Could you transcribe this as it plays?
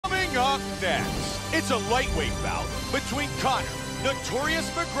up next, it's a lightweight bout between Conor, Notorious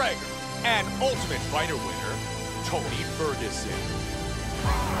McGregor, and Ultimate Fighter winner, Tony Ferguson.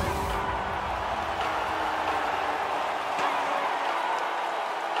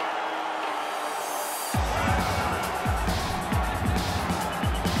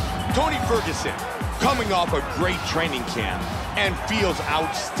 Tony Ferguson, coming off a great training camp and feels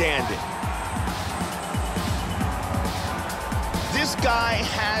outstanding. This guy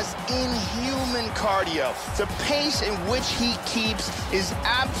has inhuman cardio. The pace in which he keeps is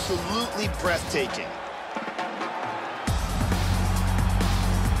absolutely breathtaking.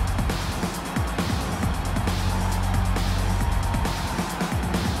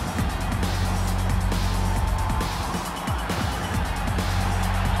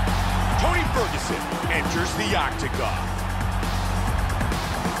 Tony Ferguson enters the octagon.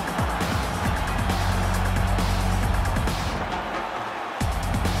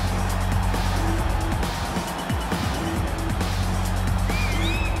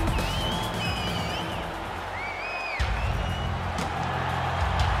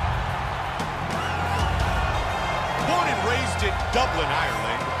 In Dublin,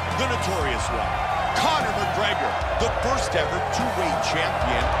 Ireland, the notorious one, Conor McGregor, the first ever two-weight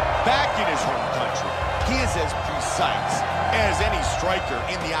champion, back in his home country. He is as precise as any striker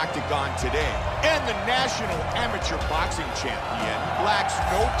in the octagon today. And the national amateur boxing champion lacks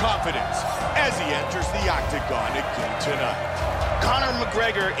no confidence as he enters the octagon again tonight. Conor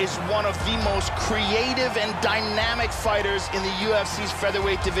McGregor is one of the most creative and dynamic fighters in the UFC's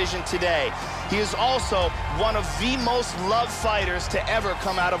featherweight division today. He is also one of the most loved fighters to ever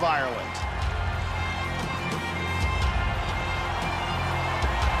come out of Ireland.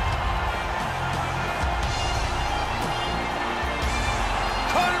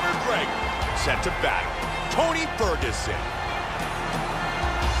 Conor McGregor set to battle Tony Ferguson.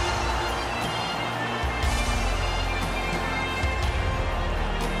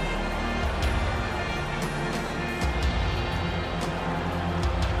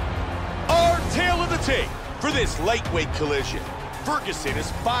 Tale of the tape for this lightweight collision. Ferguson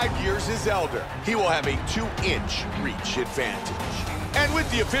is 5 years his elder. He will have a 2-inch reach advantage. And with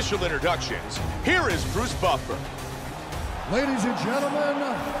the official introductions, here is Bruce Buffer. Ladies and gentlemen,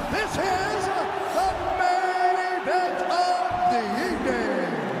 this is the main event of the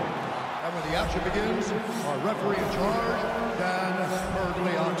evening. And when the action begins, our referee in charge, Dan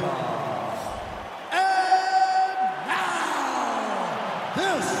Bergliota. And now,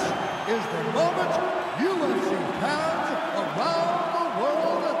 this is the moment UFC fans around the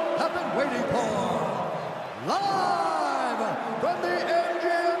world have been waiting for. Live from the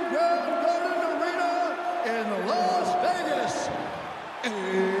MGM Grand Garden Arena in Las Vegas,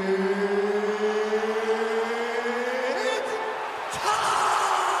 it's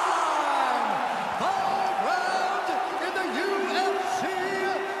time! 5 rounds in the UFC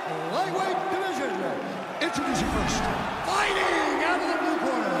lightweight division. Introducing first, fighting out of the blue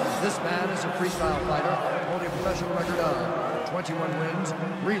corner. This man is a freestyle fighter holding a professional record of 21 wins,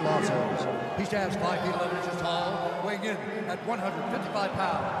 3 losses. He stands 5 feet 11 inches tall, weighing in at 155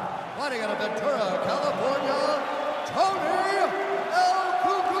 pounds. Fighting out of Ventura, California, Tony El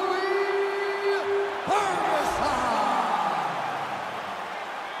Cucuy Ferguson.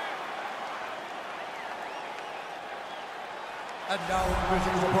 And now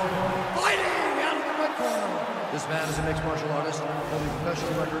introducing his opponent, fighting out of the red corner. This man is a mixed martial artist holding a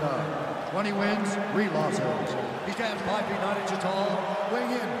professional record of 20 wins, 3 losses. He stands 5 feet 9 inches tall,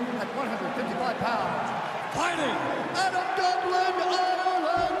 weighing in at 155 pounds. Fighting out of Dublin,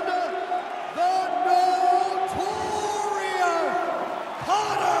 Ireland, the notorious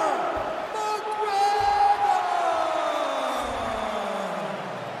Conor McGregor!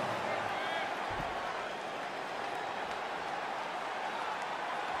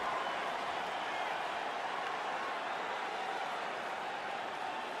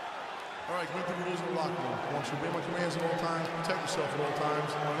 All right, going through the rules of the locker room. I want you to obey my commands at all times, protect yourself at all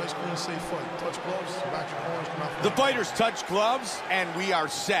times. Nice, clean, safe fight. Touch gloves, back your corners, come out. The fighters touch gloves, and we are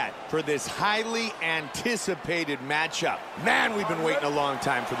set for this highly anticipated matchup. Man, we've been waiting a long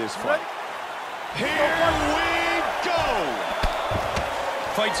time for this fight. Here we go!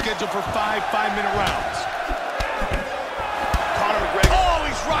 Fight scheduled for 5 5-minute rounds. Conor McGregor. Oh,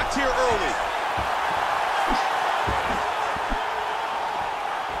 he's rocked here early.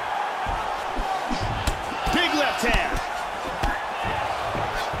 Big left hand.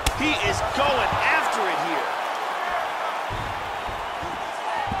 He is going after it here.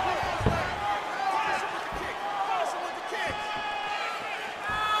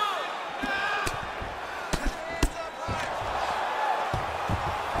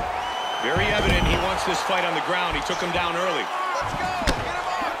 Very evident he wants this fight on the ground. He took him down early. Let's go. Get him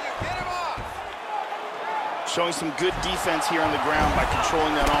off you. Get him off. Showing some good defense here on the ground by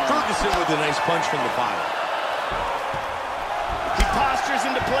controlling that arm. Ferguson with a nice punch from the bottom. He postures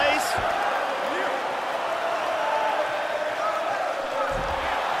into place.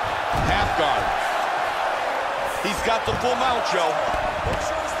 Half guard. He's got the full mount, Joe.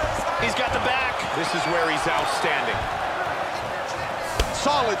 He's got the back. This is where he's outstanding.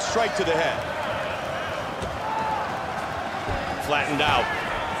 Solid strike to the head. Flattened out.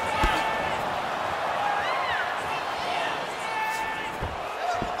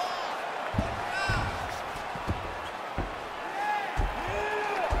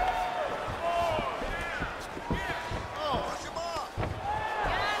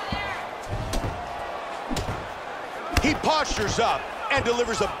 He postures up and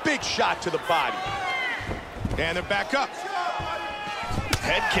delivers a big shot to the body. And they're back up.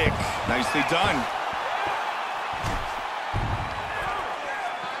 Head kick. Nicely done.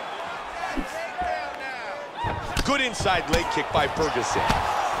 Good inside leg kick by Ferguson.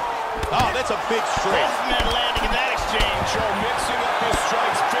 Oh, that's a big strike. Both men landing in that exchange. Joe mixing up his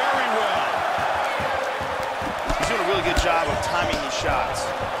strikes very well. He's doing a really good job of timing these shots.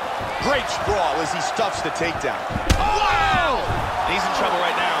 Great sprawl as he stuffs the takedown. Wow! He's in trouble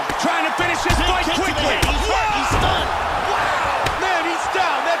right now. Trying to finish his fight quickly. He's hurt. He's stunned. Wow! Man, he's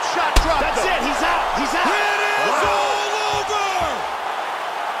down. That shot dropped. That's it. He's out. He's out. It is all over!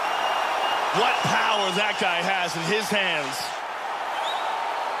 What power that guy has in his hands.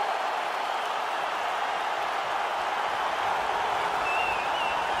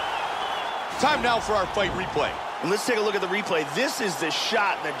 Time now for our fight replay. And let's take a look at the replay. This is the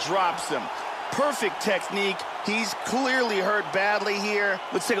shot that drops him. Perfect technique. He's clearly hurt badly here.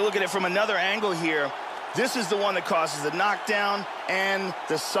 Let's take a look at it from another angle here. This is the one that causes the knockdown and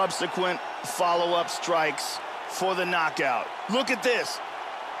the subsequent follow-up strikes for the knockout. Look at this.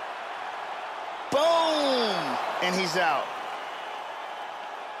 Boom! And he's out.